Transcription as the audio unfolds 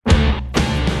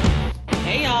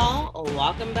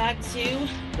welcome back to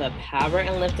the Power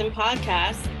and Lifting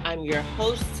Podcast. I'm your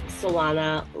host,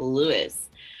 Solana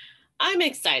Lewis. I'm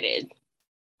excited.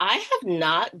 I have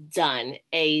not done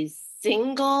a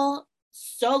single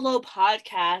solo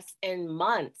podcast in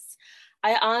months.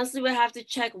 I honestly would have to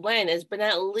check when. It's been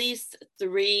at least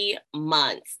 3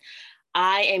 months.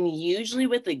 I am usually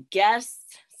with a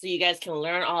guest, so you guys can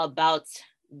learn all about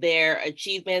their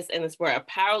achievements in the sport of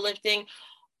powerlifting,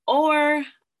 or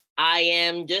I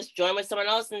am just joined with someone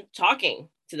else and talking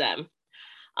to them.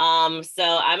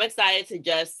 So I'm excited to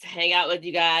just hang out with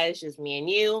you guys, just me and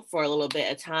you, for a little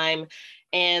bit of time.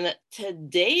 And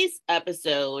today's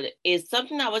episode is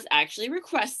something that was actually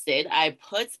requested. I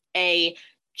put a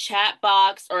chat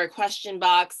box or a question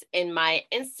box in my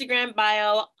Instagram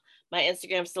bio, my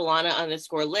Instagram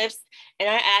Solana_lifts. And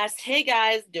I asked, hey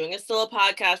guys, doing a solo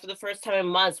podcast for the first time in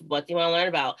months, what do you want to learn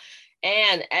about?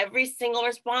 And every single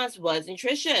response was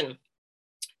nutrition.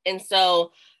 And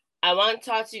so I want to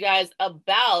talk to you guys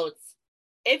about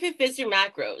if it fits your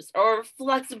macros or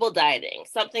flexible dieting,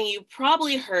 something you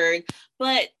probably heard,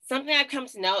 but something I've come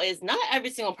to know is not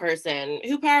every single person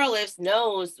who powerlifts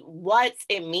knows what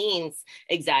it means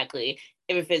exactly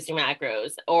if it fits your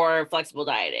macros or flexible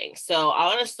dieting. So I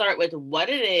want to start with what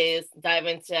it is, dive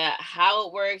into how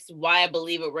it works, why I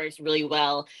believe it works really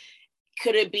well.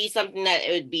 Could it be something that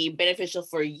it would be beneficial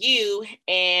for you,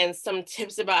 and some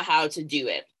tips about how to do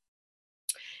it.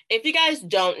 If you guys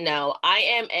don't know, I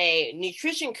am a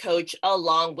nutrition coach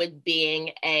along with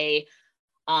being a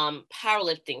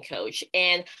powerlifting coach,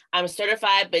 and I'm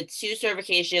certified with 2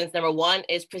 certifications. Number 1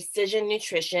 is precision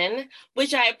nutrition,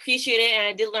 which I appreciated, and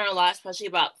I did learn a lot, especially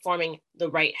about forming the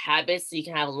right habits so you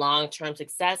can have long-term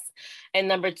success. And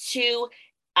number 2,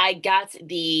 I got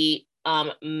the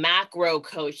macro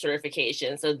coach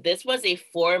certification. So this was a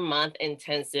 4-month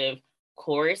intensive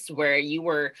course where you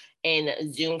were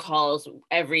in Zoom calls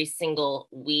every single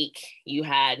week. You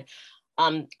had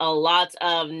a lot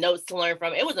of notes to learn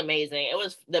from. It was amazing. It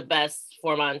was the best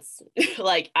 4 months.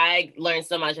 Like, I learned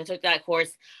so much. I took that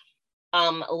course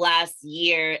last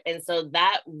year, and so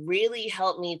that really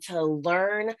helped me to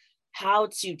learn how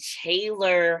to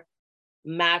tailor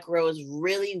macros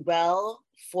really well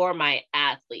for my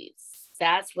athletes.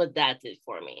 That's what that did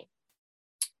for me.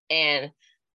 And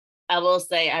I will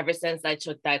say, ever since I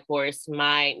took that course,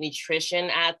 my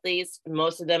nutrition athletes,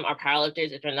 most of them are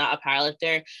powerlifters. If they're not a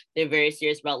powerlifter, they're very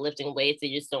serious about lifting weights. They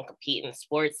just don't compete in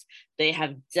sports. They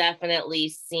have definitely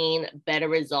seen better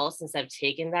results since I've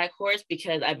taken that course,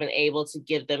 because I've been able to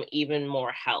give them even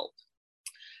more help.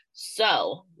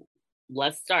 So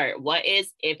let's start. What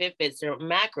is if it fits your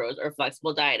macros or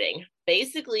flexible dieting?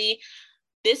 Basically,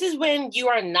 this is when you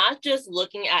are not just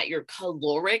looking at your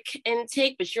caloric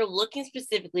intake, but you're looking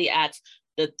specifically at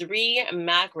the 3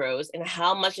 macros and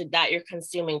how much of that you're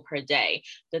consuming per day.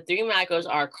 The 3 macros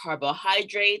are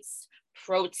carbohydrates,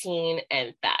 protein,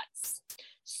 and fats.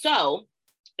 So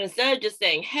instead of just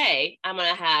saying, hey, I'm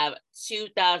going to have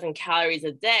 2,000 calories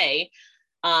a day,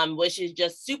 which is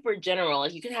just super general.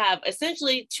 Like, you could have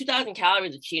essentially 2,000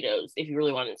 calories of Cheetos if you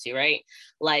really wanted to, right?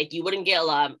 Like, you wouldn't get a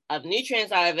lot of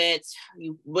nutrients out of it.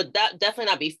 You would definitely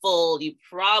not be full. You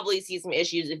probably see some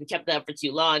issues if you kept that for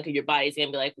too long, because your body's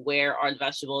gonna be like, where are the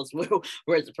vegetables?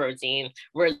 Where's the protein?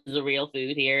 Where's the real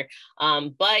food here?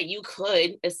 But you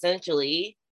could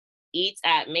essentially eat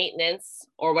at maintenance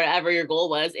or whatever your goal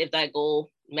was, if that goal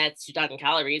met 2,000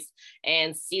 calories,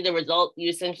 and see the result you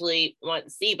essentially want to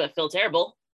see, but feel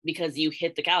terrible because you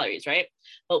hit the calories, right?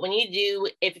 But when you do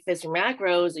if it fits your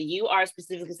macros, you are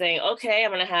specifically saying, okay,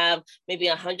 I'm going to have maybe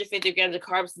 150 grams of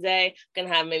carbs a day, I'm going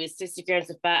to have maybe 60 grams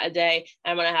of fat a day,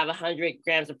 I'm going to have 100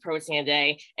 grams of protein a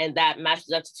day, and that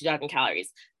matches up to 2,000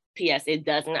 calories. P.S. It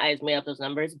doesn't. I just made up those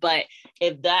numbers. But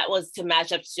if that was to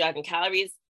match up to 2,000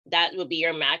 calories, that would be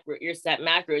your macro, your set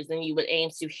macros. Then you would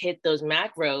aim to hit those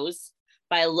macros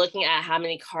by looking at how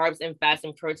many carbs and fats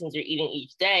and proteins you're eating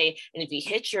each day. And if you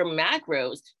hit your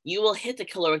macros, you will hit the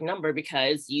caloric number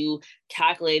because you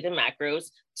calculated the macros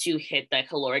to hit that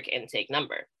caloric intake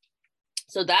number.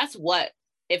 So that's what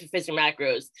if it fits your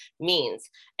macros means.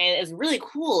 And it's really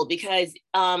cool because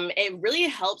it really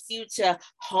helps you to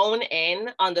hone in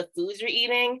on the foods you're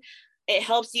eating. It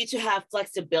helps you to have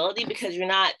flexibility because you're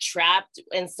not trapped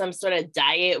in some sort of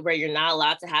diet where you're not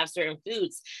allowed to have certain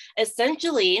foods.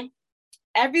 Essentially,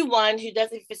 everyone who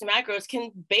does it fits the macros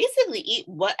can basically eat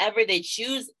whatever they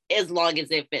choose as long as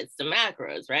it fits the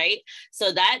macros, right?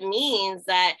 So that means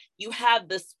that you have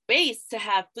the space to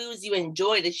have foods you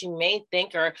enjoy that you may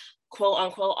think are quote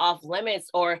unquote off limits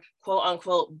or quote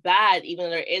unquote bad, even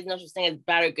though there is no such thing as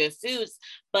bad or good foods,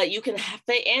 but you can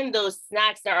fit in those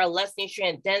snacks that are less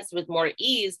nutrient dense with more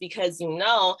ease, because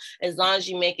as long as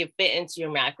you make it fit into your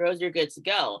macros, you're good to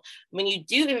go. When you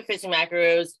do efficient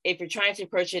macros, if you're trying to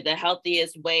approach it the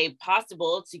healthiest way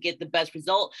possible to get the best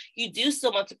result, you do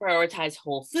still want to prioritize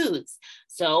whole foods.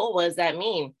 So what does that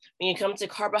mean? When you come to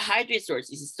carbohydrate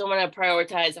sources, you still want to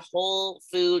prioritize whole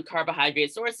food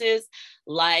carbohydrate sources,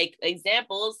 like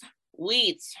examples: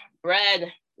 wheat,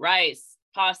 bread, rice,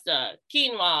 pasta,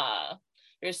 quinoa.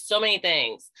 There's so many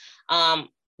things.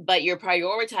 But you're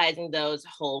prioritizing those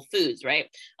whole foods, right?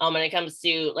 When it comes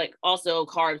to like also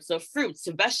carbs, so fruits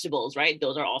and vegetables, right?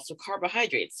 Those are also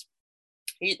carbohydrates.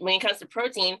 When it comes to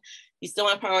protein, you still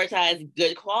want to prioritize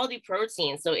good quality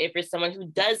protein. So if you're someone who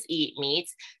does eat meat,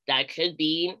 that could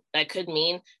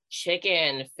mean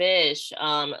chicken, fish,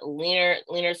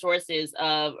 leaner sources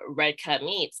of red cut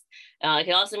meats. It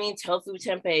can also mean tofu,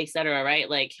 tempeh, etc., right?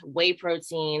 Like whey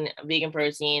protein, vegan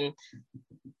protein,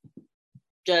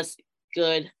 just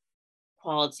good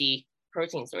quality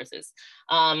protein sources.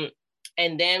 And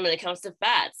then when it comes to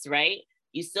fats, right?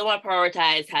 You still want to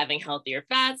prioritize having healthier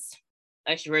fats,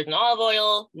 extra virgin olive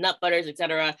oil, nut butters,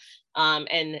 etc.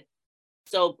 And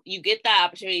so you get that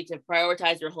opportunity to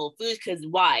prioritize your whole foods, because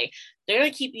why? They're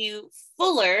going to keep you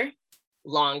fuller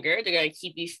longer. They're going to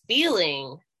keep you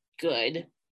feeling good.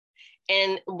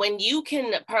 And when you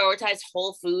can prioritize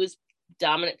whole foods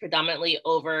predominantly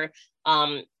over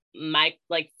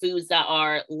like foods that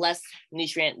are less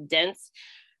nutrient dense,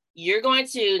 you're going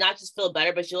to not just feel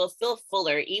better, but you'll feel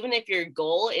fuller, even if your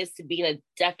goal is to be in a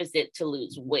deficit to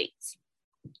lose weight.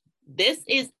 This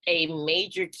is a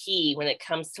major key when it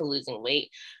comes to losing weight.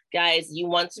 Guys, you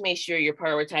want to make sure you're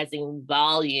prioritizing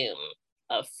volume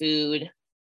of food.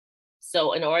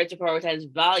 So in order to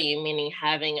prioritize volume, meaning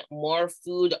having more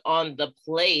food on the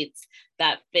plate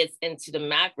that fits into the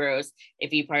macros,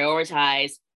 if you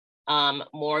prioritize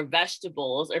more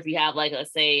vegetables, or if you have, like,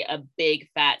 let's say a big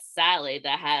fat salad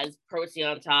that has protein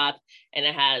on top and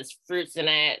it has fruits in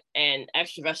it and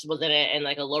extra vegetables in it and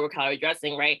like a lower calorie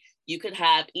dressing, right? You could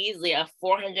have easily a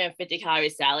 450 calorie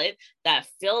salad that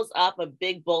fills up a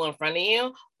big bowl in front of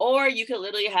you, or you could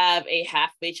literally have a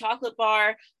half-baked chocolate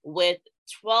bar with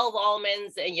 12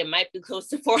 almonds and you might be close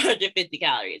to 450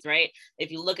 calories, right?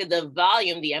 If you look at the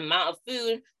volume, the amount of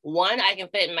food, one I can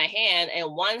fit in my hand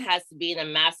and one has to be in a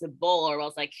massive bowl or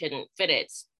else I couldn't fit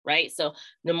it, right? So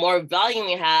the more volume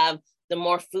you have, the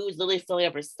more food's literally filling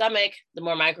up your stomach, the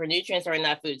more micronutrients are in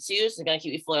that food too. So it's going to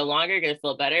keep you fuller longer, you're going to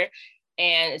feel better.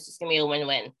 And it's just going to be a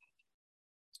win-win.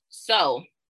 So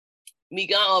we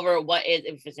gone over what is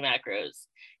efficient macros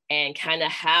and kind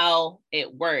of how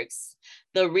it works.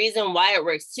 The reason why it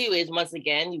works too is, once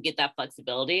again, you get that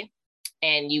flexibility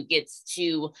and you get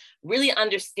to really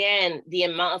understand the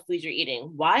amount of food you're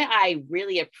eating. Why I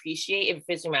really appreciate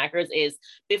efficient macros is,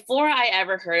 before I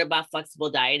ever heard about flexible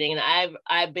dieting, and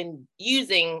I've been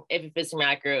using efficient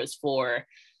macros for,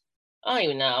 I don't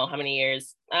even know how many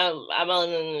years. I'm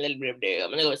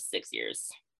gonna go with 6 years.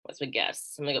 What's my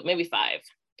guess? I'm gonna go maybe 5.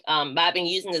 But I've been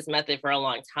using this method for a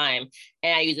long time,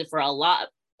 and I use it for a lot,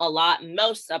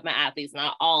 most of my athletes,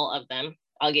 not all of them.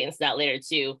 I'll get into that later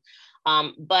too.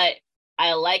 But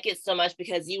I like it so much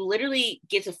because you literally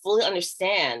get to fully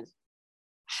understand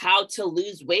how to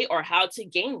lose weight or how to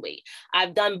gain weight.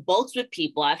 I've done bulks with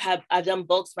people. I've done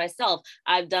bulks myself.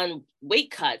 I've done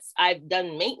weight cuts. I've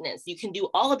done maintenance. You can do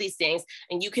all of these things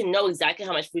and you can know exactly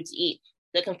how much food to eat.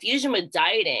 The confusion with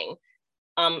dieting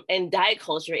and diet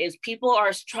culture is people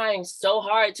are trying so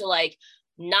hard to like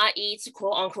not eat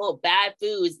quote unquote bad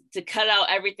foods, to cut out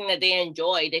everything that they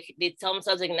enjoy. They tell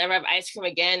themselves they can never have ice cream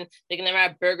again, they can never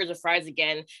have burgers or fries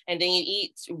again, and then you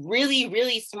eat really,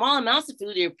 really small amounts of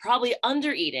food. You're probably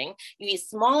under eating. You eat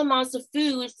small amounts of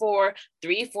food for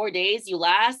 3-4 days, you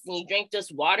last, and you drink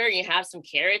just water and you have some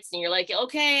carrots and you're like,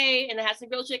 okay, and it has some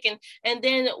grilled chicken. And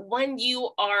then when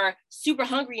you are super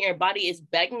hungry and your body is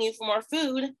begging you for more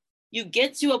food, you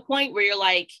get to a point where you're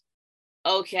like,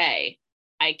 okay,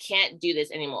 I can't do this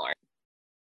anymore.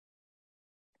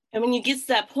 And when you get to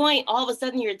that point, all of a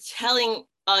sudden you're telling,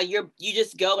 you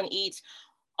just go and eat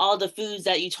all the foods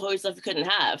that you told yourself you couldn't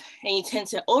have. And you tend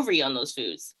to overeat on those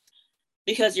foods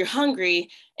because you're hungry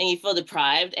and you feel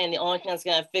deprived. And the only thing that's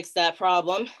going to fix that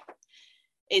problem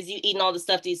is you eating all the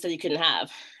stuff that you said you couldn't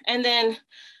have. And then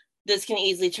this can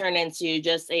easily turn into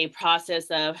just a process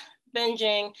of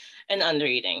binging and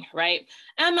undereating, right?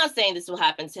 And I'm not saying this will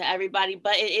happen to everybody,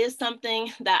 but it is something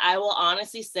that I will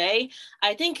honestly say,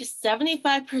 I think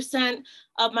 75%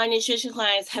 of my nutrition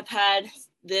clients have had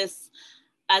this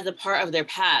as a part of their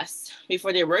past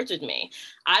before they worked with me.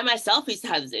 I myself used to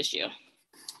have this issue.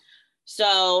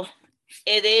 So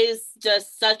it is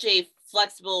just such a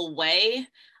flexible way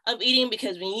of eating,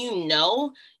 because when you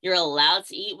know you're allowed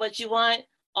to eat what you want,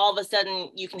 all of a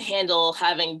sudden you can handle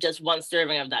having just one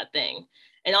serving of that thing.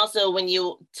 And also when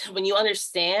you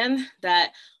understand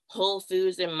that whole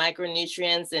foods and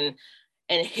micronutrients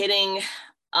and hitting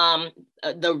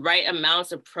the right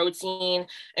amounts of protein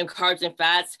and carbs and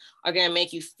fats are going to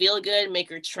make you feel good, make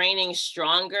your training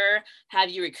stronger, have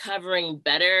you recovering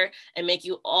better, and make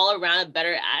you all around a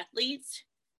better athlete,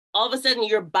 all of a sudden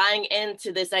you're buying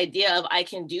into this idea of I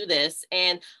can do this.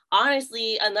 And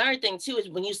honestly, another thing too is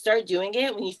when you start doing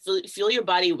it, when you feel your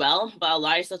body well, but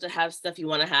allow yourself to have stuff you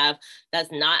want to have that's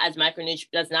not as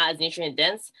that's not as nutrient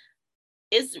dense,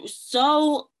 it's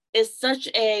such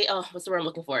a what's the word I'm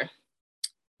looking for?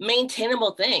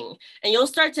 Maintainable thing, and you'll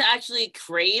start to actually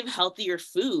crave healthier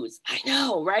foods. I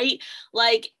know, right?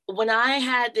 Like when I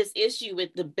had this issue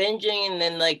with the binging and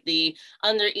then like the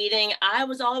under eating, I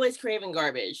was always craving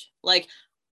garbage. Like,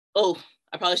 oh,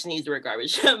 I probably shouldn't use the word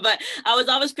garbage, but I was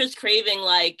always just craving,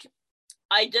 like,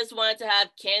 I just wanted to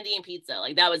have candy and pizza.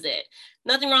 Like that was it.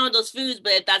 Nothing wrong with those foods,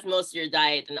 but if that's most of your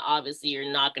diet, then obviously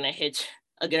you're not going to hit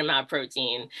a good amount of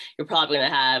protein. You're probably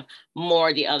going to have more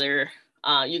of the other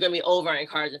you're going to be over in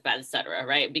carbs and fats, etc.,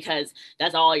 right? Because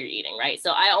that's all you're eating, right? So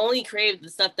I only craved the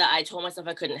stuff that I told myself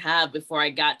I couldn't have before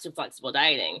I got to flexible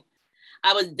dieting.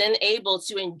 I was then able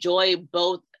to enjoy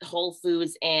both whole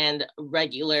foods and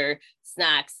regular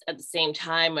snacks at the same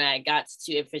time when I got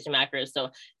to efficient macros.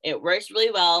 So it works really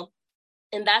well.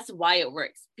 And that's why it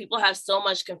works. People have so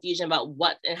much confusion about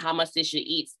what and how much they should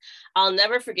eat. I'll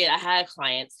never forget, I had a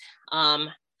client,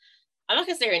 I'm not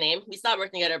gonna say her name. We stopped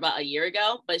working together about a year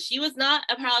ago, but she was not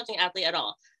a powerlifting athlete at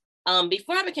all.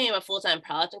 Before I became a full-time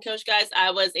powerlifting coach, guys,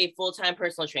 I was a full-time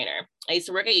personal trainer. I used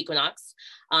to work at Equinox.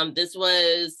 This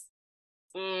was,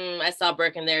 I stopped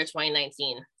working there in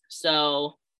 2019.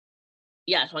 So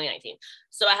yeah, 2019.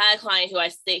 So I had a client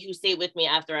who stayed with me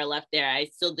after I left there. I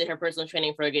still did her personal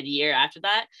training for a good year after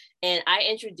that. And I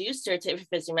introduced her to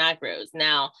Efficient Macros.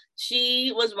 Now,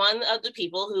 she was one of the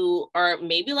people who are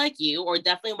maybe like you, or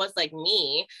definitely was like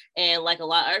me, and like a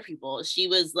lot of other people. She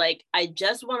was like, I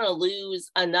just want to lose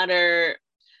another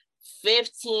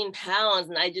 15 pounds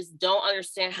and I just don't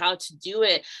understand how to do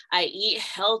it. I eat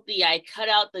healthy. I cut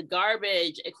out the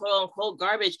garbage, quote unquote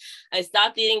garbage. I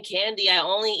stopped eating candy. I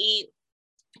only eat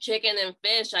chicken and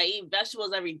fish. I eat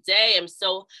vegetables every day. I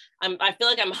feel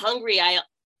like I'm hungry. I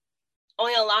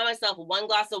only allow myself one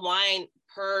glass of wine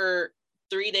per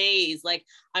 3 days. Like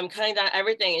I'm cutting down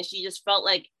everything. And she just felt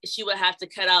like she would have to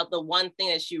cut out the one thing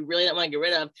that she really didn't want to get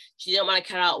rid of. She didn't want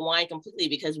to cut out wine completely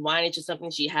because wine is just something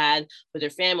she had with her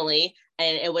family.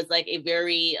 And it was like a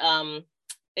very,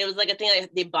 it was like a thing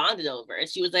that they bonded over. And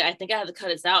she was like, I think I have to cut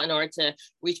this out in order to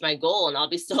reach my goal. And I'll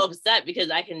be so upset because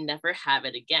I can never have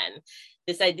it again.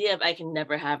 This idea of I can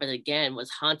never have it again was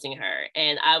haunting her.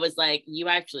 And I was like, you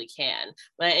actually can.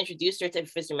 When I introduced her to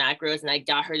Efficient Macros and I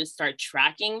got her to start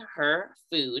tracking her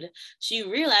food, she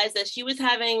realized that she was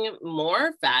having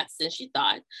more fats than she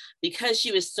thought because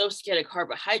she was so scared of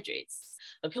carbohydrates.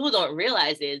 What people don't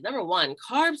realize is, number one,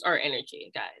 carbs are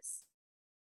energy, guys.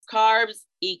 Carbs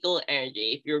equal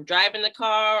energy. If you're driving the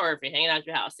car or if you're hanging out at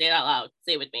your house, say it out loud,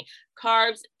 say it with me.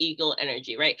 Carbs equal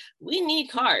energy, right? We need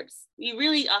carbs. We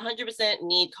really 100%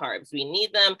 need carbs. We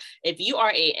need them. If you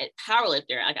are a power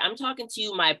lifter, like I'm talking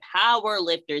to my power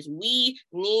lifters, we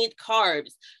need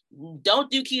carbs.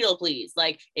 Don't do keto, please.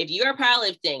 Like if you are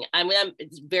powerlifting,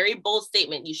 it's a very bold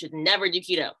statement. You should never do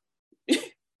keto.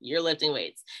 You're lifting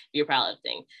weights, you're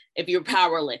powerlifting. If you're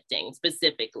powerlifting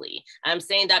specifically, I'm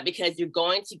saying that because you're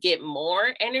going to get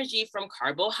more energy from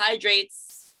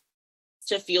carbohydrates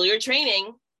to fuel your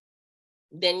training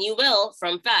than you will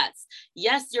from fats.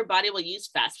 Yes, your body will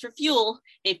use fats for fuel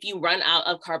if you run out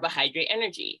of carbohydrate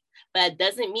energy, but it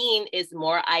doesn't mean it's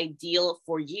more ideal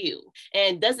for you.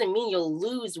 And it doesn't mean you'll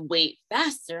lose weight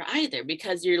faster either,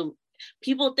 because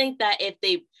people think that if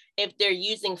they're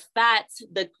using fat,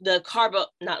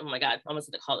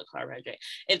 carbohydrate.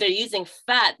 If they're using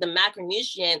fat, the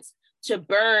macronutrients to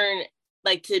burn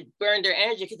their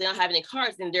energy because they don't have any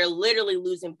carbs, then they're literally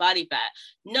losing body fat.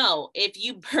 No, if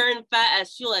you burn fat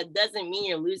as fuel, it doesn't mean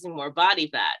you're losing more body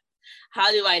fat.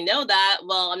 How do I know that?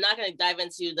 Well, I'm not going to dive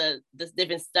into the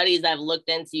different studies I've looked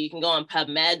into. You can go on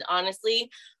PubMed,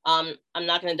 honestly. I'm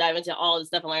not going to dive into all the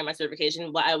stuff I learned in my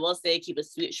certification, but I will say keep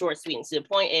it short, sweet, and to the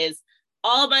point is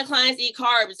all of my clients eat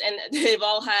carbs and they've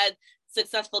all had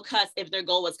successful cuts if their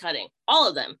goal was cutting. All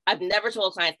of them. I've never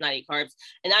told clients not to eat carbs.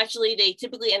 And actually, they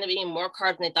typically end up eating more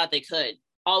carbs than they thought they could.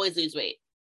 Always lose weight.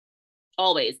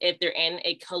 Always. If they're in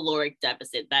a caloric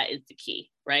deficit, that is the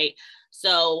key, right?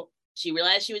 So She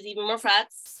realized she was eating more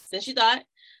fats than she thought.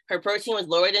 Her protein was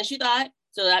lower than she thought.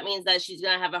 So that means that she's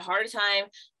going to have a harder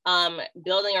time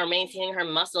building or maintaining her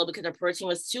muscle because her protein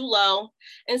was too low.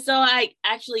 And so I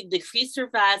actually decreased her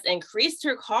fats, increased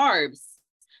her carbs,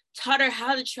 taught her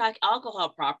how to track alcohol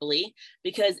properly.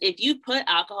 Because if you put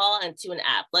alcohol into an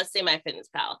app, let's say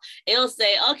MyFitnessPal, it'll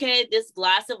say, okay, this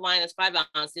glass of wine is 5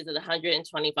 ounces at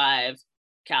 125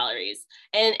 calories.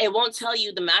 And it won't tell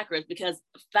you the macros because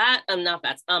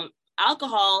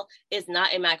alcohol is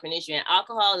not a macronutrient.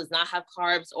 Alcohol does not have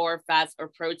carbs or fats or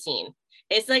protein.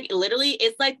 It's like literally,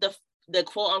 it's like the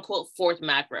quote unquote fourth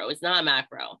macro. It's not a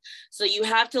macro. So you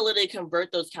have to literally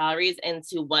convert those calories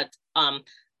into what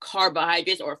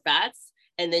carbohydrates or fats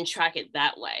and then track it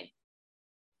that way.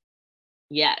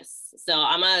 Yes. So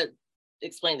I'm going to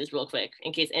explain this real quick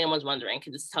in case anyone's wondering,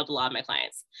 because this has helped a lot of my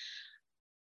clients.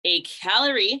 A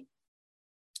calorie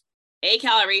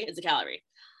is a calorie.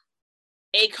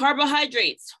 A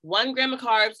carbohydrates, 1 gram of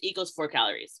carbs equals 4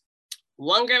 calories.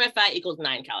 1 gram of fat equals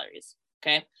 9 calories,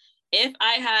 okay? If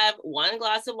I have 1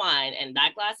 glass of wine and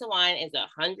that glass of wine is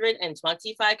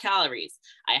 125 calories,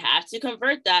 I have to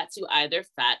convert that to either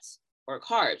fats or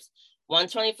carbs.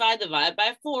 125 divided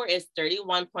by 4 is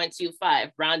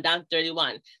 31.25, round down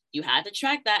 31. You have to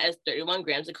track that as 31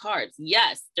 grams of carbs.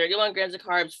 Yes, 31 grams of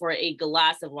carbs for a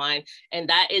glass of wine. And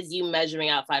that is you measuring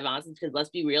out 5 ounces, because let's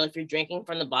be real, if you're drinking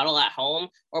from the bottle at home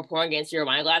or pouring into your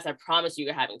wine glass, I promise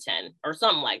you're having 10 or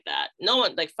something like that. No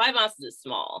one, like 5 ounces is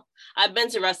small. I've been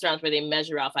to restaurants where they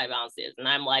measure out 5 ounces and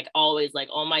I'm like, always like,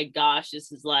 oh my gosh,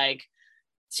 this is like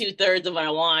 2/3 of what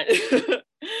I want.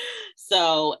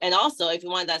 So, and also if you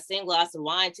want that same glass of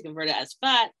wine to convert it as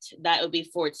fat, that would be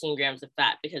 14 grams of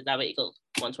fat, because that would equal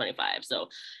 125. So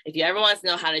if you ever want to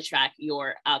know how to track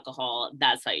your alcohol,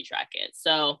 that's how you track it.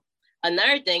 So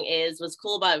another thing is, what's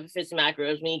cool about Fits and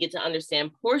Macros, when you get to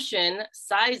understand portion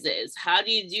sizes. How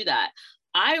do you do that?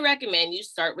 I recommend you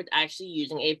start with actually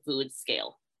using a food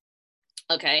scale.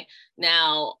 Okay.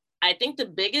 Now, I think the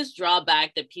biggest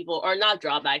drawback that people, or not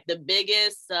drawback, the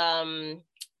biggest,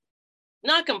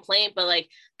 not complaint, but like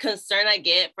concern I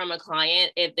get from a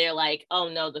client if they're like, oh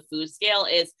no, the food scale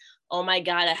is, oh my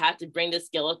God, I have to bring this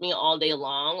scale with me all day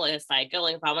long, like a psycho.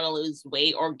 Like if I want to lose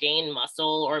weight or gain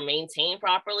muscle or maintain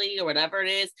properly or whatever it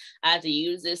is, I have to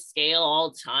use this scale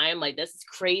all the time. Like this is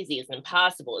crazy. It's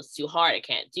impossible. It's too hard. I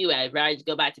can't do it. I'd rather just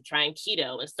go back to trying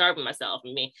keto and starving myself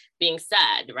and being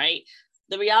sad, right?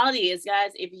 The reality is,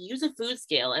 guys, if you use a food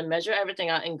scale and measure everything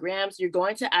out in grams, you're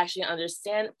going to actually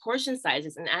understand portion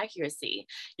sizes and accuracy.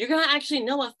 You're going to actually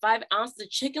know what 5 ounces of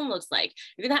chicken looks like.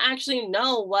 You're going to actually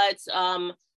know what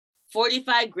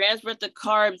 45 grams worth of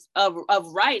carbs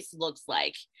of rice looks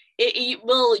like. You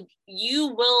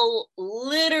will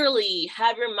literally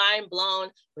have your mind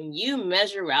blown when you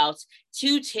measure out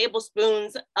 2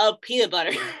 tablespoons of peanut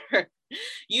butter.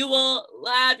 You will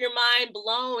have your mind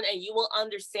blown and you will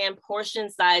understand portion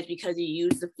size because you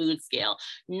use the food scale.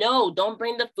 No, don't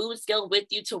bring the food scale with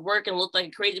you to work and look like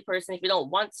a crazy person if you don't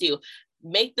want to.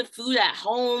 Make the food at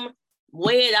home,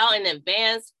 weigh it out in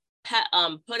advance,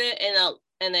 put it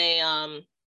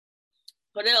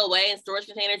put it away in storage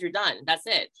containers, you're done. That's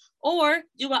it. Or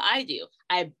do what I do.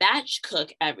 I batch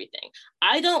cook everything.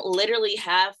 I don't literally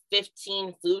have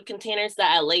 15 food containers that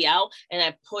I lay out and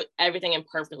I put everything in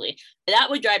perfectly. That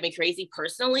would drive me crazy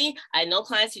personally. I know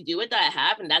clients who do it that I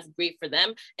have, and that's great for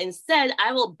them. Instead,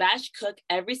 I will batch cook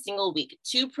every single week.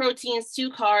 2 proteins,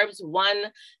 2 carbs, 1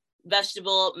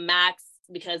 vegetable max,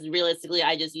 because realistically,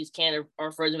 I just use canned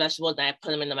or frozen vegetables and I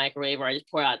put them in the microwave, or I just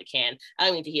pour out the can. I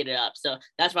don't need to heat it up. So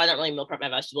that's why I don't really meal prep my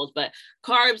vegetables. But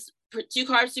carbs, 2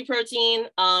 carbs, 2 protein.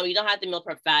 You don't have to meal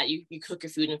prep fat. You cook your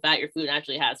food in fat. Your food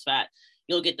actually has fat.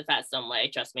 You'll get the fat some way,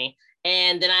 trust me.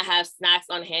 And then I have snacks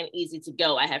on hand, easy to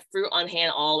go. I have fruit on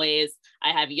hand always.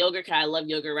 I have yogurt, because I love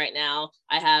yogurt right now.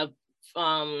 I have,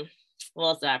 what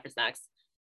else do I have for snacks?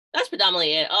 That's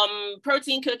predominantly it.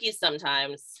 Protein cookies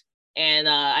sometimes. And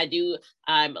I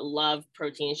love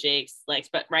protein shakes. Like,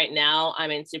 but right now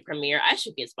I'm into Premier. I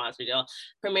should get sponsored, y'all.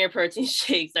 Premier protein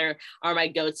shakes are my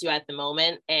go-to at the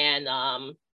moment. And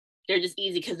they're just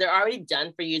easy because they're already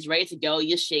done for you. It's ready to go.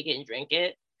 You just shake it and drink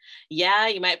it. Yeah,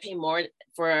 you might pay more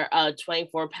for a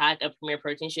 24 pack of Premier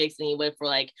protein shakes than you would for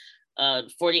like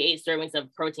 48 servings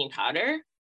of protein powder.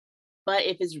 But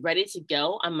if it's ready to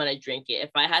go, I'm going to drink it.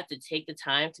 If I had to take the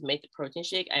time to make the protein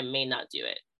shake, I may not do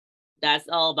it. That's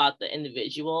all about the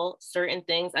individual. Certain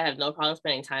things I have no problem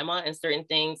spending time on, and certain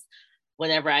things,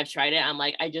 whenever I've tried it, I'm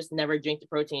like, I just never drink the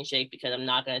protein shake because I'm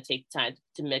not going to take the time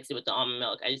to mix it with the almond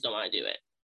milk. I just don't want to do it.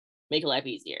 make life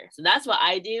easier. So that's what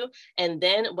I do. And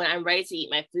then when I'm ready to eat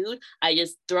my food, I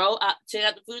just take out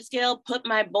the food scale, put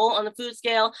my bowl on the food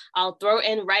scale. I'll throw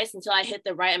in rice until I hit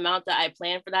the right amount that I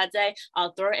planned for that day.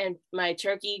 I'll throw in my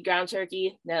turkey, ground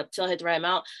turkey, until I hit the right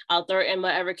amount. I'll throw in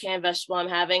whatever canned vegetable I'm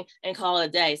having and call it a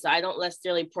day. So I don't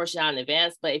necessarily portion out in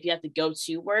advance, but if you have to go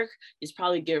to work, it's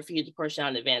probably good for you to portion out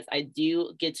in advance. I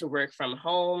do get to work from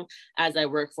home as I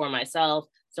work for myself,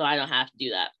 so I don't have to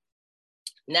do that.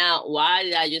 Now, why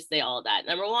did I just say all that?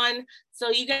 Number one, so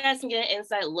you guys can get an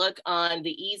inside look on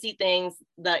the easy things,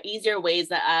 the easier ways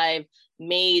that I've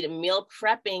made meal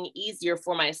prepping easier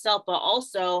for myself, but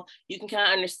also you can kind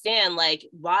of understand like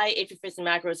why If Your Fits and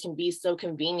Macros can be so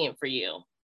convenient for you.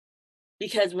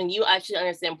 Because when you actually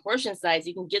understand portion size,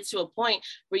 you can get to a point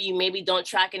where you maybe don't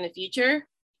track in the future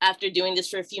after doing this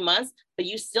for a few months, but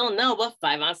you still know what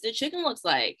 5 ounces of chicken looks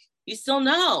like. You still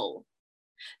know.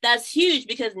 That's huge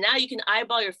because now you can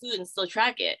eyeball your food and still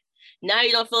track it. Now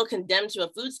you don't feel condemned to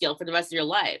a food scale for the rest of your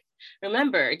life.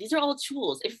 Remember, these are all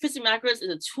tools. If Your Fits and Macros is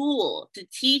a tool to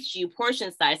teach you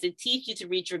portion size, to teach you to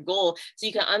reach your goal so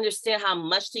you can understand how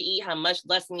much to eat, how much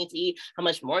less you need to eat, how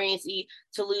much more you need to eat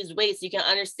to lose weight. So you can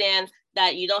understand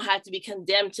that you don't have to be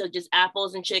condemned to just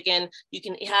apples and chicken. You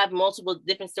can have multiple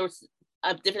different sorts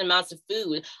of different amounts of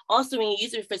food. Also, when you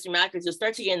use Your Fits and Macros, you'll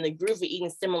start to get in the groove of eating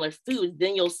similar foods.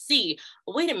 Then you'll see,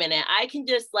 wait a minute, I can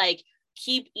just like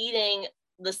keep eating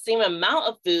the same amount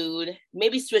of food,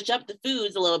 maybe switch up the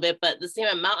foods a little bit, but the same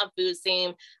amount of food,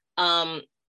 same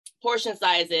portion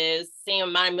sizes, same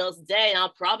amount of meals a day, and I'll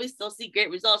probably still see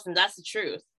great results. And that's the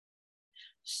truth.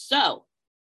 So,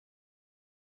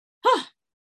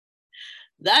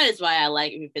 that is why I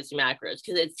like If Your Fits and Macros,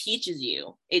 because it teaches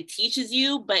you. It teaches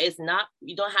you, but it's not,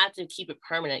 you don't have to keep it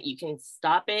permanent. You can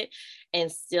stop it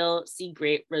and still see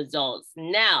great results.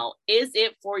 Now, is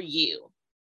it for you?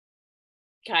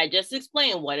 Can I just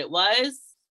explain what it was,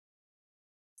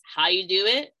 how you do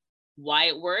it, why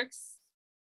it works?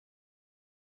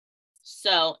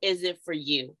 So, is it for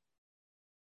you?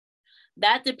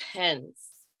 That depends.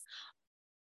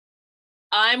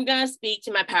 I'm going to speak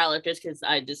to my powerlifters because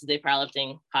this is a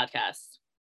powerlifting podcast.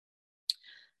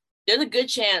 There's a good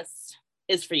chance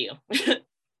it's for you.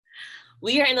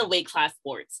 We are in a weight class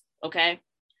sports, okay?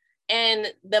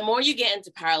 And the more you get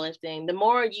into powerlifting, the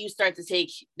more you start to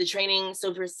take the training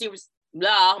super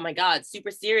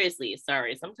seriously.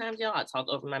 Sorry, sometimes y'all I talk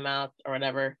over my mouth or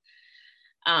whatever.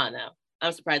 I don't know.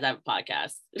 I'm surprised I have a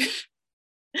podcast.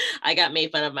 I got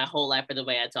made fun of my whole life for the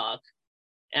way I talk,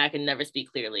 and I can never speak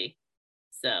clearly.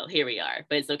 So here we are,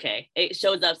 but it's okay. It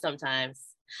shows up sometimes,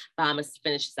 but I'm gonna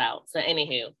finish this out. So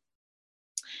anywho,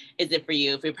 is it for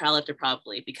you if you're a powerlifter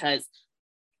properly? Because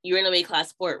you're in a weight class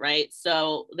sport, right?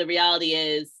 So the reality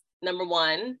is, number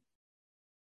one,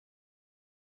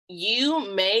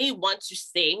 you may want to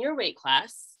stay in your weight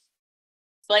class,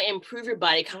 but improve your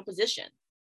body composition.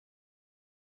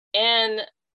 And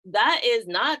that is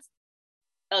not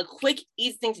a quick,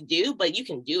 easy thing to do, but you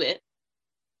can do it.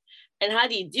 And how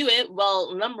do you do it?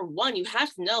 Well, number one, you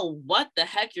have to know what the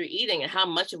heck you're eating and how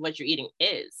much of what you're eating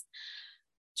is.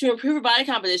 To improve your body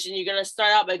composition, you're going to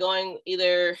start out by going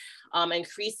either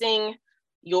increasing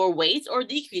your weight or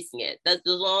decreasing it. That's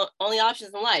the only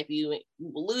options in life. You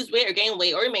lose weight or gain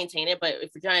weight or you maintain it. But if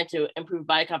you're trying to improve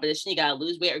body composition, you got to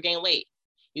lose weight or gain weight.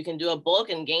 You can do a bulk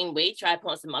and gain weight, try to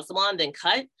put some muscle on, then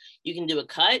cut. You can do a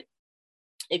cut.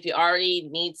 If you already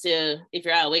need to, if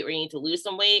you're at a weight where you need to lose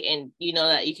some weight and you know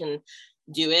that you can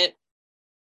do it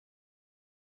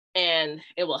and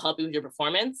it will help you with your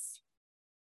performance.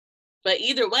 But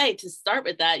either way, to start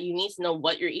with that, you need to know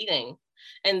what you're eating.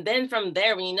 And then from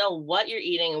there, when you know what you're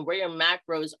eating and where your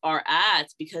macros are at,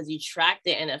 because you tracked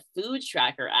it in a food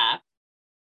tracker app,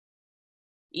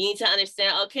 you need to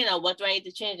understand, okay, now what do I need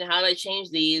to change and how do I change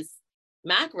these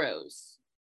macros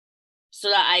so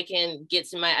that I can get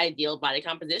to my ideal body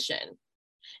composition?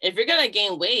 If you're going to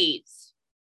gain weight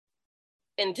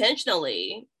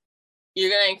intentionally, you're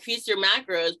going to increase your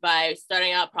macros by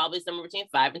starting out probably somewhere between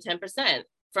 5 and 10%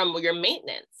 from your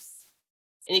maintenance.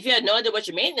 And if you had no idea what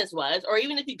your maintenance was, or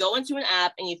even if you go into an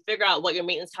app and you figure out what your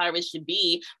maintenance calories should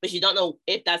be, but you don't know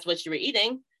if that's what you were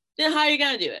eating, then how are you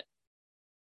going to do it?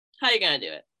 How are you going to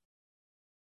do it?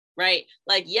 Right?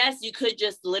 Like, yes, you could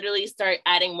just literally start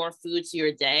adding more food to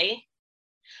your day.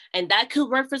 And that could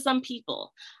work for some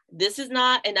people. This is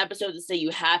not an episode to say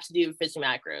you have to do Fits and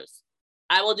Macros.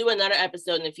 I will do another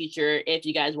episode in the future if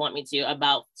you guys want me to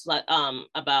about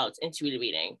intuitive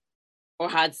eating or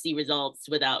how to see results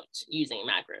without using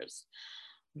macros.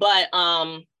 But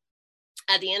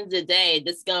at the end of the day,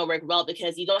 this is going to work well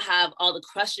because you don't have all the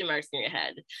question marks in your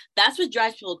head. That's what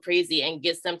drives people crazy and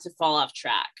gets them to fall off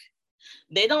track.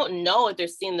 They don't know if they're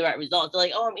seeing the right results. They're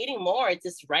like, oh, I'm eating more. It's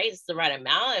just right. It's the right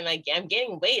amount. And I'm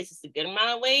getting weight. It's just a good amount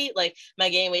of weight. Like, am I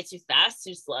getting weight too fast,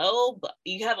 too slow? But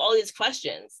you have all these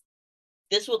questions.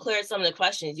 This will clear some of the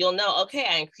questions. You'll know, okay,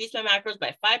 I increased my macros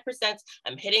by 5%.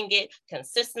 I'm hitting it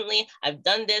consistently. I've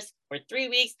done this for 3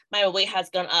 weeks. My weight has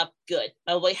gone up. Good.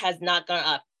 My weight has not gone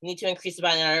up. You need to increase it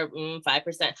by another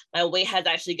 5%. My weight has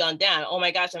actually gone down. Oh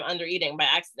my gosh, I'm under eating by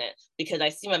accident because I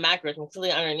see my macros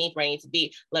completely underneath where I need to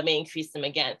be. Let me increase them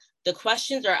again. The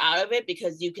questions are out of it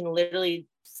because you can literally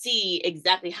see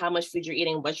exactly how much food you're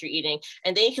eating, what you're eating.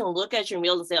 And then you can look at your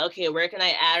meals and say, okay, where can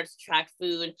I add or subtract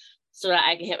food so that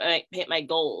I can hit my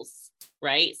goals,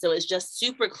 right? So it's just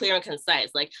super clear and concise.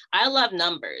 Like, I love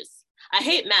numbers. I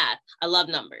hate math. I love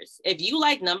numbers. If you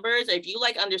like numbers, or if you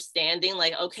like understanding,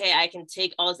 like, okay, I can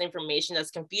take all this information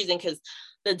that's confusing, because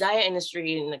the diet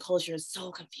industry and the culture is so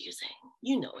confusing.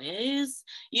 You know it is.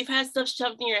 You've had stuff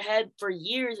shoved in your head for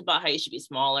years about how you should be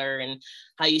smaller and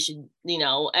how you should,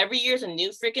 every year is a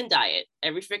new freaking diet,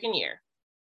 every freaking year.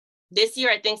 This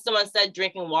year, I think someone said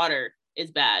drinking water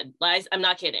is bad. I'm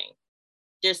not kidding.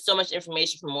 There's so much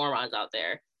information from morons out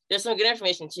there. There's some good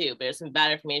information too, but there's some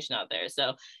bad information out there.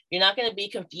 So you're not going to be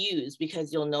confused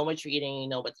because you'll know what you're eating and you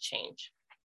know what to change.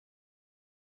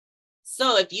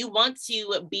 So if you want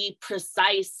to be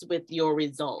precise with your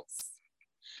results,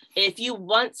 if you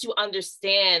want to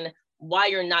understand why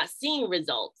you're not seeing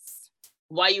results,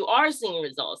 why you are seeing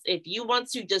results, if you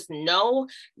want to just know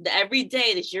that every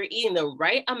day that you're eating the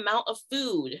right amount of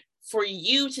food for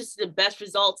you to see the best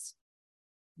results,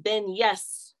 then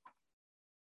yes,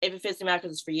 if it fits the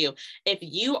macros, is for you. If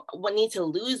you need to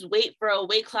lose weight for a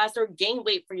weight class or gain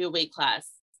weight for your weight class,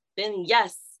 then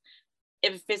yes,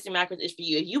 if it fits the macros, is for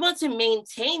you. If you want to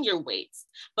maintain your weight,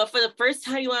 but for the first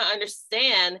time you want to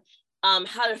understand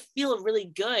how to feel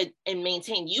really good and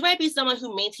maintain. You might be someone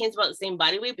who maintains about the same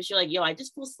body weight, but you're like, yo, I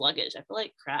just feel sluggish. I feel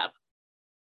like crap.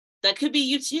 That could be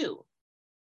you too.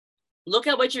 Look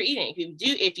at what you're eating.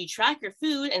 If you track your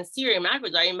food and see where your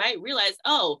macros are, you might realize,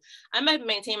 oh, I might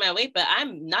maintain my weight, but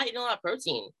I'm not eating a lot of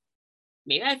protein.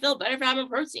 Maybe I feel better for having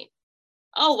protein.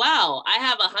 Oh, wow, I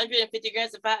have 150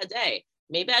 grams of fat a day.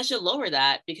 Maybe I should lower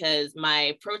that because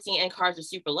my protein and carbs are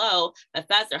super low, my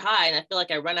fats are high, and I feel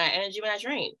like I run out of energy when I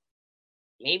train.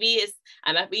 Maybe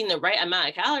I'm not eating the right amount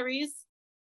of calories,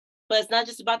 but it's not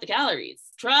just about the calories.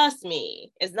 Trust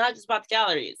me, it's not just about the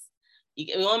calories.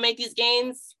 You want to make these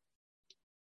gains,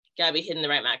 gotta be hitting the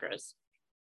right macros.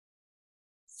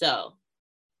 So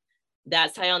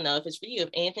that's how you'll know if it's for you. If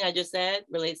anything I just said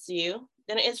relates to you,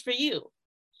 then it is for you.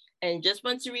 And just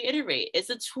want to reiterate, it's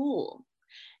a tool.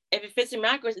 If it fits your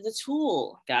macros, it's a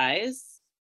tool, guys.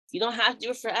 You don't have to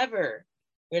do it forever.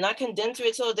 You're not condemned to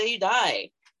it till the day you die.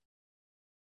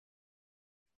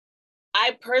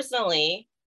 I personally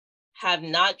have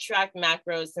not tracked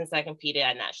macros since I competed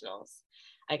at nationals.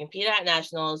 I competed at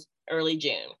nationals early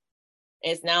June.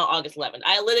 It's now August 11th.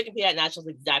 I literally competed at nationals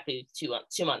exactly two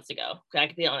months ago. I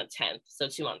competed on the 10th, so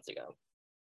 2 months ago.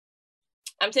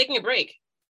 I'm taking a break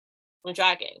from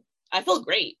tracking. I feel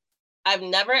great. I've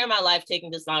never in my life taken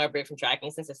this long a break from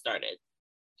tracking since it started.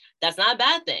 That's not a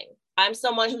bad thing. I'm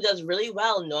someone who does really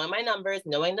well knowing my numbers,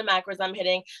 knowing the macros I'm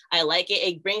hitting. I like it.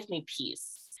 It brings me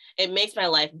peace. It makes my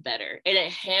life better. It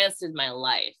enhances my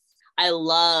life. I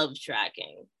love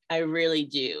tracking. I really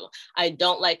do. I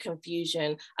don't like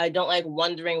confusion. I don't like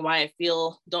wondering why I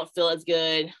don't feel as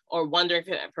good or wondering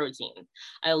if I have protein.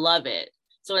 I love it.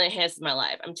 So it enhances my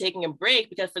life. I'm taking a break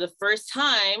because for the first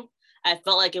time, I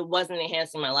felt like it wasn't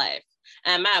enhancing my life.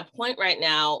 And I'm at a point right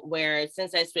now where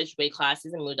since I switched weight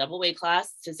classes and moved up a weight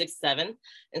class to 67,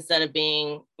 instead of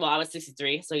being, I was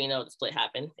 63. So the split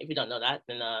happened. If you don't know that,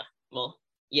 then,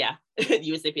 yeah,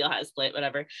 USAPL had a split,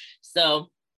 whatever. So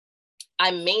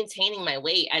I'm maintaining my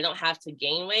weight. I don't have to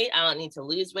gain weight. I don't need to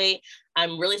lose weight.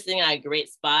 I'm really sitting at a great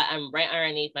spot. I'm right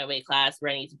underneath my weight class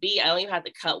where I need to be. I don't even have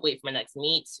to cut weight for my next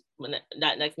meet. When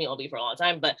that next meet will be for a long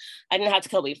time, but I didn't have to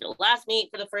cut weight for the last meet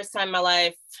for the first time in my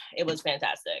life. It was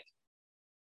fantastic.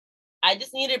 I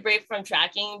just needed a break from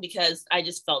tracking because I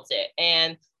just felt it.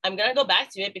 And I'm going to go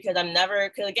back to it because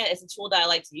because again, it's a tool that I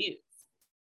like to use.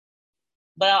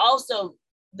 But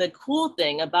the cool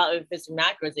thing about If It Fits Your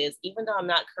Macros is even though I'm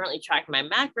not currently tracking my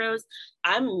macros,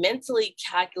 I'm mentally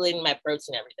calculating my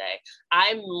protein every day.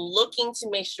 I'm looking to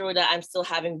make sure that I'm still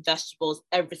having vegetables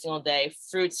every single day,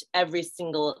 fruits every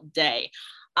single day.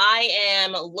 I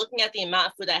am looking at the amount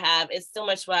of food I have. It's so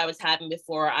much what I was having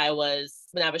before when I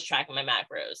was tracking my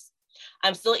macros.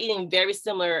 I'm still eating very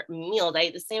similar meals. I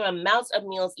eat the same amounts of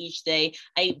meals each day.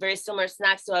 I eat very similar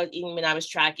snacks to what I was eating when I was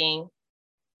tracking.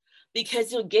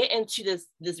 because you'll get into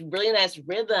this really nice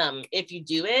rhythm if you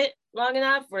do it long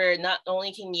enough, where not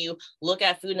only can you look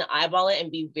at food and eyeball it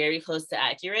and be very close to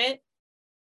accurate,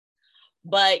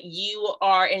 but you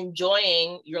are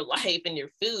enjoying your life and your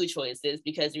food choices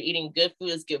because you're eating good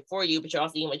food that's good for you, but you're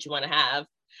also eating what you want to have.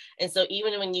 And so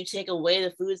even when you take away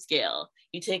the food scale,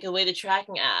 you take away the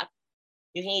tracking app,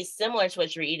 you can eat similar to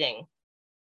what you're eating.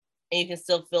 And you can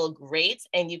still feel great,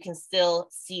 and you can still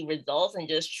see results and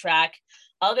just track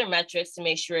other metrics to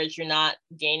make sure that you're not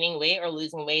gaining weight or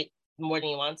losing weight more than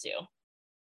you want to.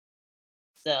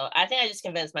 So I think I just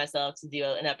convinced myself to do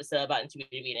an episode about intuitive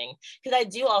eating, because I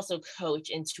do also coach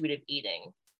intuitive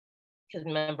eating. Because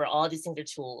remember, all these things are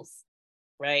tools,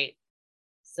 right?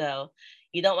 So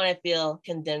you don't want to feel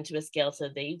condemned to a scale till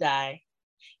the day you die.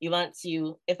 You want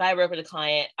to, if I work with a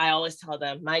client, I always tell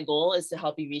them my goal is to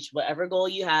help you reach whatever goal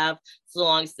you have, so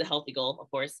long as it's a healthy goal, of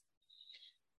course.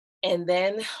 And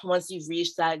then once you've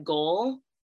reached that goal,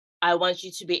 I want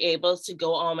you to be able to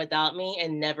go on without me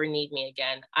and never need me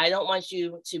again. I don't want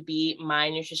you to be my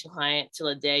nutrition client till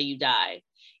the day you die.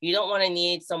 You don't want to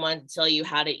need someone to tell you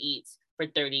how to eat for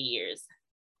 30 years,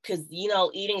 because,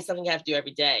 eating is something you have to do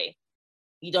every day.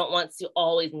 You don't want to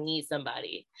always need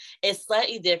somebody. It's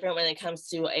slightly different when it comes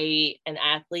to an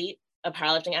athlete, a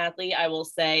powerlifting athlete. I will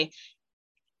say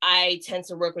I tend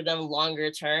to work with them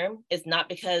longer term. It's not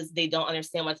because they don't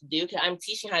understand what to do, because I'm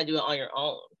teaching how to do it on your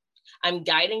own. I'm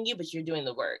guiding you, but you're doing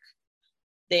the work.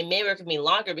 They may work with me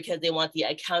longer because they want the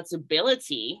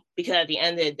accountability, because at the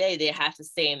end of the day, they have to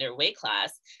stay in their weight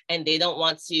class, and they don't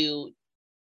want to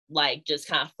just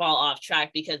kind of fall off track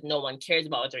because no one cares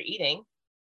about what they're eating.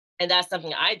 And that's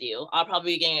something I do. I'll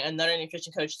probably be getting another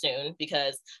nutrition coach soon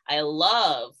because I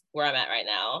love where I'm at right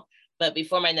now. But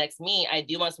before my next meet, I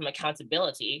do want some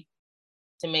accountability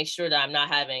to make sure that I'm not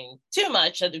having too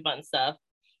much of the fun stuff,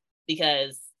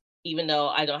 because even though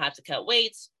I don't have to cut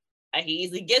weight, I can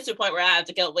easily get to a point where I have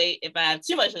to cut weight if I have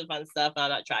too much of the fun stuff and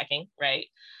I'm not tracking, right?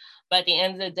 But at the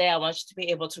end of the day, I want you to be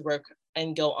able to work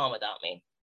and go on without me.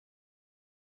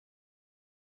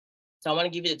 So I want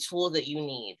to give you the tools that you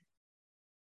need.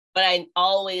 But I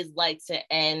always like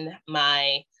to end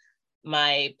my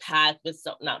path with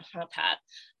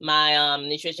my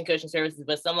nutrition coaching services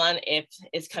with someone, if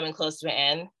it's coming close to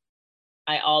an end,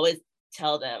 I always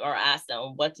tell them or ask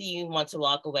them, what do you want to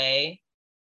walk away,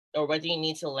 or what do you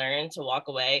need to learn to walk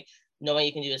away knowing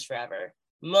you can do this forever?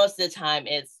 Most of the time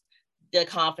it's the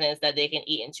confidence that they can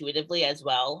eat intuitively as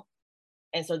well.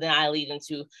 And so then I lead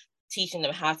into teaching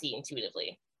them how to eat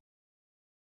intuitively.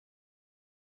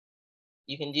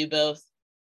 You can do both.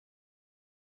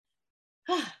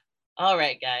 All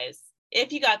right, guys.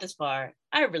 If you got this far,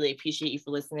 I really appreciate you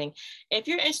for listening. If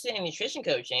you're interested in nutrition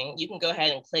coaching, you can go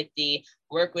ahead and click the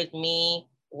Work With Me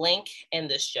link in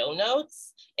the show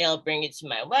notes. It'll bring you to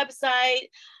my website.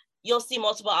 You'll see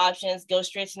multiple options. Go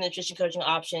straight to the nutrition coaching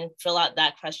option, fill out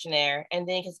that questionnaire, and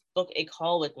then you can book a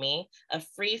call with me, a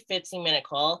free 15-minute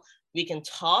call. We can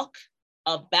talk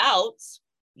about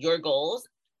your goals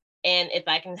and if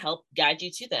I can help guide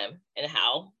you to them and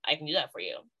how I can do that for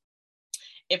you.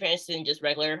 If you're interested in just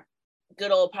regular, good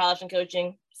old powerlifting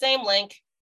coaching, same link.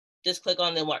 Just click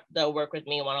on the Work With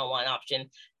Me one-on-one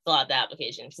option, fill out the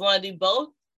application. If you want to do both,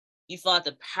 you fill out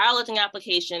the powerlifting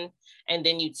application, and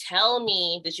then you tell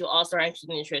me that you also are interested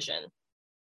in nutrition.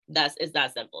 It's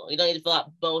that simple. You don't need to fill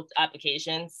out both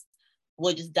applications.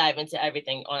 We'll just dive into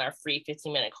everything on our free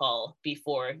 15-minute call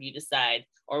before you decide,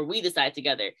 or we decide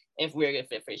together, if we're a good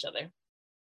fit for each other.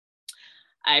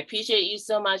 I appreciate you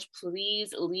so much.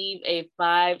 Please leave a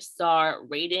 5-star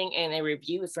rating and a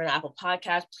review for an Apple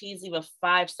Podcast. Please leave a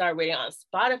 5-star rating on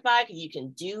Spotify, because you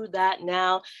can do that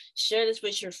now. Share this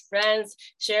with your friends.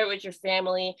 Share it with your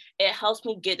family. It helps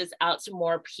me get this out to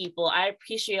more people. I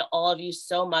appreciate all of you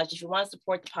so much. If you want to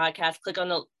support the podcast, click on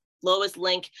the lowest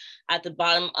link at the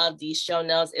bottom of the show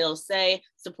notes. It'll say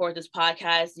support this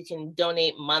podcast. You can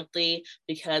donate monthly,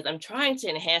 because I'm trying to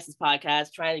enhance this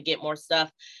podcast, trying to get more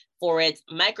stuff for its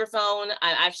microphone.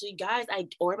 I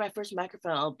ordered my first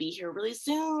microphone. I'll be here really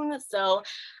soon. So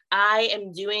I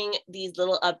am doing these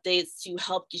little updates to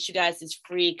help get you guys this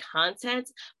free content,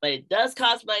 but it does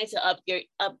cost money to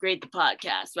upgrade the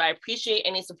podcast. So I appreciate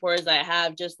any supporters that I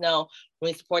have. Just know, when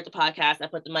you support the podcast, I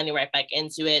put the money right back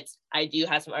into it. I do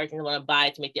have some other things I want to buy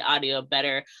to make the audio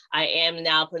better. I am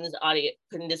now putting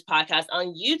this podcast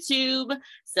on YouTube.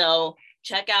 So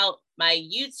check out my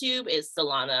YouTube. It's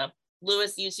Solana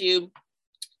Lewis YouTube,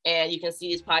 and you can see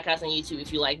these podcasts on YouTube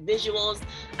if you like visuals.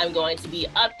 I'm going to be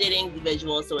updating the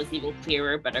visuals so it's even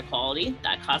clearer, better quality.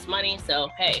 That costs money. So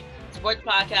hey, support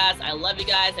the podcast. I love you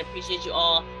guys. I appreciate you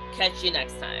all. Catch you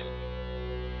next time.